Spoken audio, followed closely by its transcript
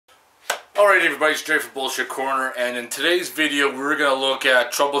Alright everybody, it's Jay from Bullshit Corner, and in today's video we're going to look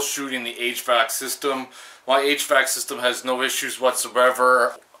at troubleshooting the HVAC system. My HVAC system has no issues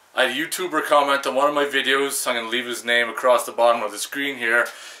whatsoever. I had a YouTuber comment on one of my videos. I'm going to leave his name across the bottom of the screen here,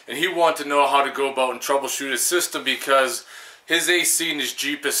 and he wanted to know how to go about and troubleshoot his system because his AC in his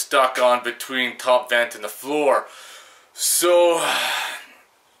Jeep is stuck on between top vent and the floor. So,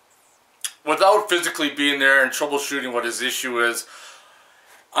 without physically being there and troubleshooting what his issue is,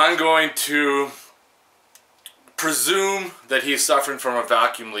 I'm going to presume that he's suffering from a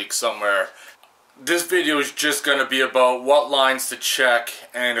vacuum leak somewhere. This video is just going to be about what lines to check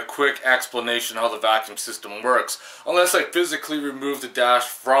and a quick explanation how the vacuum system works. Unless I physically remove the dash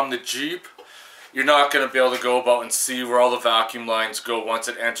from the Jeep, you're not going to be able to go about and see where all the vacuum lines go once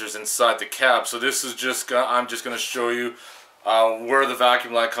it enters inside the cab. So this is I'm just going to show you where the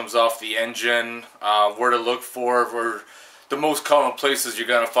vacuum line comes off the engine, where to look for, where the most common places you're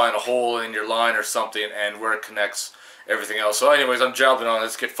going to find a hole in your line or something, and where it connects everything else. So anyways, I'm jabbing on.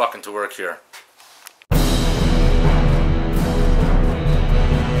 Let's get fucking to work here.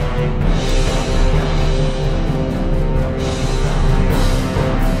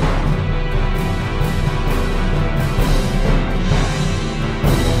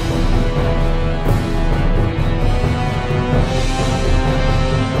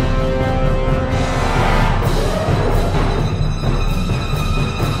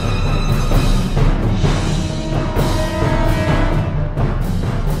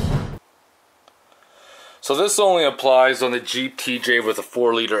 So this only applies on the Jeep TJ with a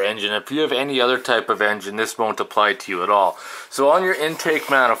 4-liter engine. If you have any other type of engine, this won't apply to you at all. So on your intake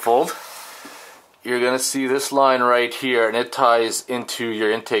manifold, you're going to see this line right here, and it ties into your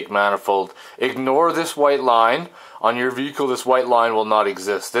intake manifold. Ignore this white line. On your vehicle, this white line will not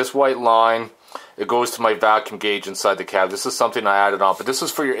exist. This white line, it goes to my vacuum gauge inside the cab. This is something I added on, but this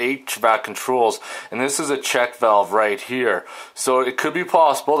is for your HVAC controls, and this is a check valve right here. So it could be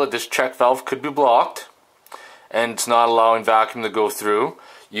possible that this check valve could be blocked, and it's not allowing vacuum to go through.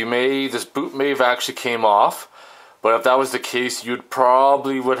 This boot may have actually came off, but if that was the case, you'd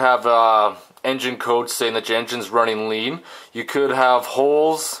probably would have engine code saying that your engine's running lean. You could have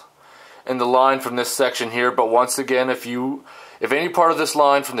holes in the line from this section here, but once again, if any part of this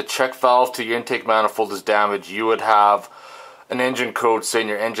line from the check valve to your intake manifold is damaged, you would have an engine code saying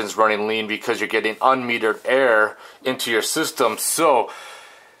your engine's running lean because you're getting unmetered air into your system. So,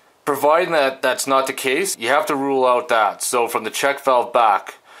 providing that that's not the case, you have to rule out that. So from the check valve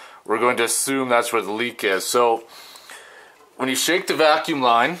back, we're going to assume that's where the leak is. So when you shake the vacuum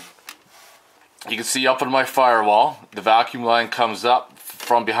line, you can see up on my firewall, the vacuum line comes up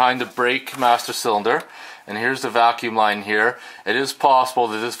from behind the brake master cylinder, and here's the vacuum line here. It is possible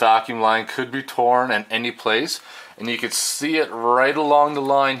that this vacuum line could be torn in any place, and you can see it right along the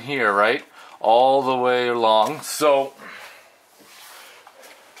line here, right? All the way along. So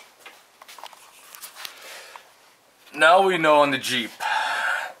now we know on the Jeep,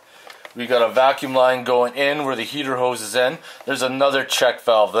 we got a vacuum line going in where the heater hose is in. There's another check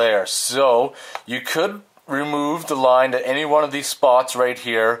valve there. So you could remove the line at any one of these spots right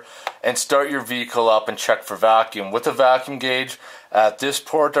here and start your vehicle up and check for vacuum. With a vacuum gauge at this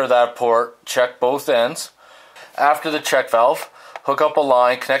port or that port, check both ends. After the check valve, hook up a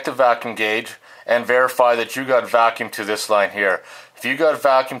line, connect the vacuum gauge, and verify that you got vacuum to this line here. If you got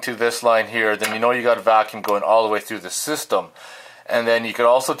vacuum to this line here, then you know you got vacuum going all the way through the system. And then you could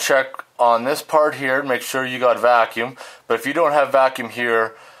also check on this part here and make sure you got vacuum. But if you don't have vacuum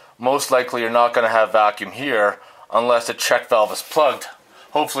here, most likely you're not going to have vacuum here unless the check valve is plugged.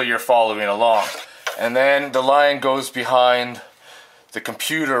 Hopefully you're following along. And then the line goes behind the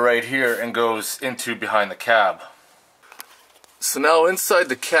computer right here and goes into behind the cab. So now inside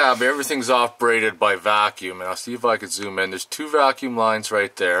the cab, everything's operated by vacuum, and I'll see if I can zoom in. There's 2 vacuum lines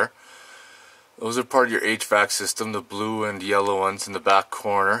right there. Those are part of your HVAC system, the blue and yellow ones in the back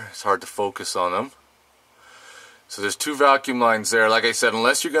corner. It's hard to focus on them. So there's 2 vacuum lines there. Like I said,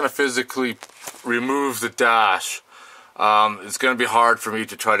 unless you're going to physically remove the dash, it's going to be hard for me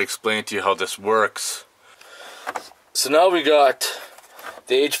to try to explain to you how this works. So now we got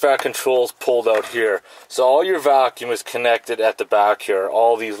the HVAC controls pulled out here. So all your vacuum is connected at the back here,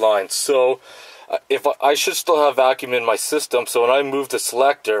 all these lines. So if I should still have vacuum in my system, so when I move the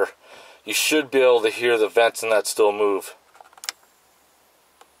selector, you should be able to hear the vents in that still move.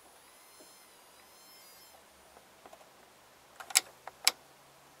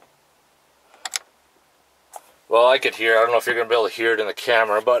 Well, I could hear, I don't know if you're going to be able to hear it in the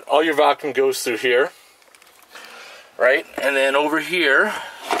camera, but all your vacuum goes through here. Right, and then over here,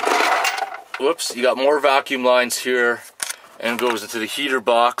 whoops, you got more vacuum lines here and goes into the heater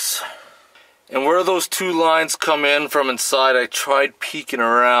box And where those two lines come in from inside, I tried peeking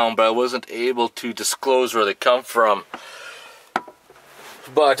around, but I wasn't able to disclose where they come from.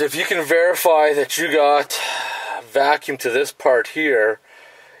 But if you can verify that you got vacuum to this part here,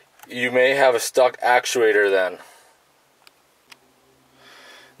 you may have a stuck actuator then.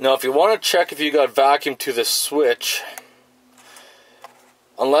 Now if you want to check if you got vacuum to the switch,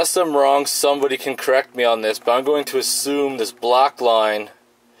 unless I'm wrong, somebody can correct me on this, but I'm going to assume this black line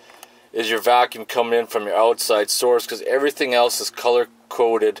is your vacuum coming in from your outside source, because everything else is color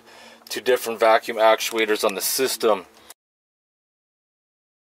coded to different vacuum actuators on the system.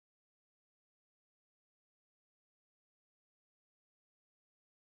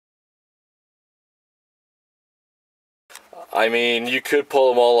 I mean, you could pull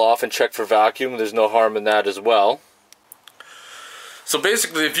them all off and check for vacuum. There's no harm in that as well. So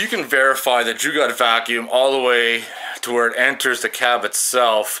basically, if you can verify that you got vacuum all the way to where it enters the cab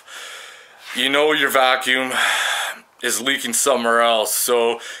itself, you know your vacuum is leaking somewhere else.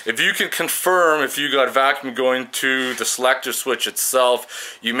 So if you can confirm if you got vacuum going to the selector switch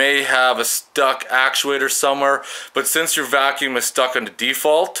itself, you may have a stuck actuator somewhere. But since your vacuum is stuck on the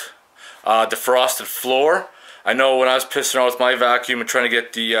default, defrosted floor, I know when I was pissing around with my vacuum and trying to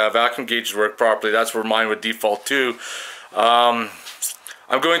get the vacuum gauge to work properly, that's where mine would default to. I'm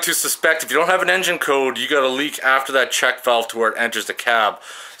going to suspect if you don't have an engine code, you got a leak after that check valve to where it enters the cab.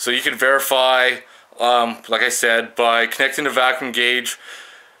 So you can verify, like I said, by connecting the vacuum gauge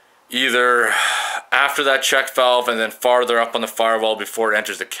either after that check valve and then farther up on the firewall before it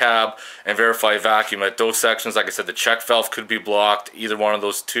enters the cab, and verify vacuum at those sections. Like I said, the check valve could be blocked, either one of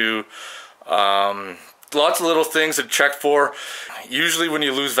those two. Lots of little things to check for. Usually when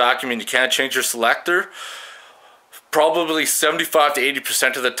you lose vacuum and you can't change your selector, probably 75 to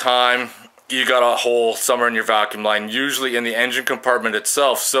 80% of the time you got a hole somewhere in your vacuum line, usually in the engine compartment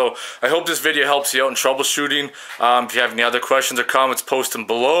itself. So I hope this video helps you out in troubleshooting. If you have any other questions or comments, post them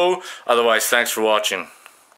below. Otherwise, thanks for watching.